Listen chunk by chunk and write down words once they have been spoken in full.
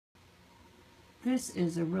This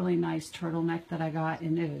is a really nice turtleneck that I got,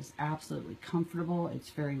 and it is absolutely comfortable. It's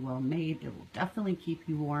very well made. It will definitely keep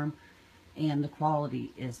you warm, and the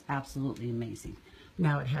quality is absolutely amazing.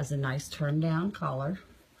 Now it has a nice turn down collar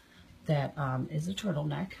that is a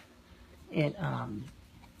turtleneck. It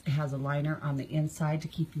has a liner on the inside to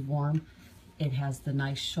keep you warm. It has the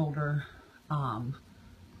nice shoulder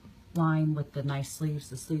line with the nice sleeves.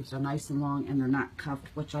 The sleeves are nice and long and they're not cuffed,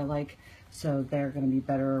 which I like. So they're going to be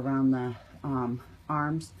better around the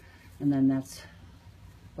arms. And then that's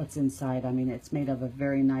what's inside. I mean, it's made of a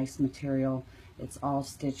very nice material. It's all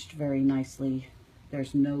stitched very nicely.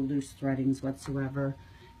 There's no loose threadings whatsoever.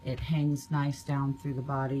 It hangs nice down through the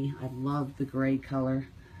body. I love the gray color.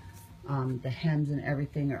 The hems and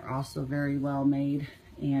everything are also very well made,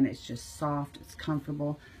 and it's just soft, it's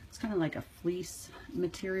comfortable. It's kind of like a fleece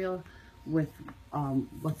material with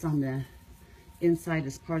what's on the inside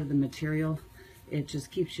as part of the material. It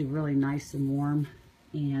just keeps you really nice and warm,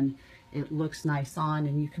 and it looks nice on,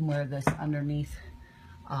 and you can wear this underneath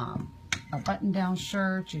a button-down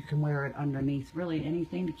shirt. You can wear it underneath really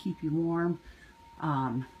anything to keep you warm.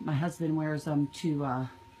 My husband wears them to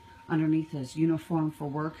underneath his uniform for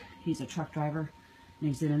work. He's a truck driver and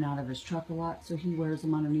he's in and out of his truck a lot, so he wears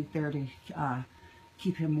them underneath there to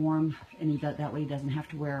keep him warm, and that way he doesn't have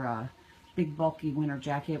to wear a big bulky winter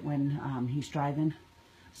jacket when he's driving.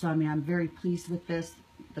 So I mean, I'm very pleased with this.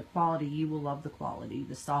 The quality, you will love the quality,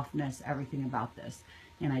 the softness, everything about this,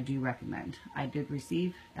 and I do recommend. I did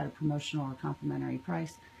receive at a promotional or complimentary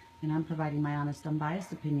price, and I'm providing my honest,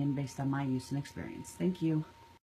 unbiased opinion based on my use and experience. Thank you.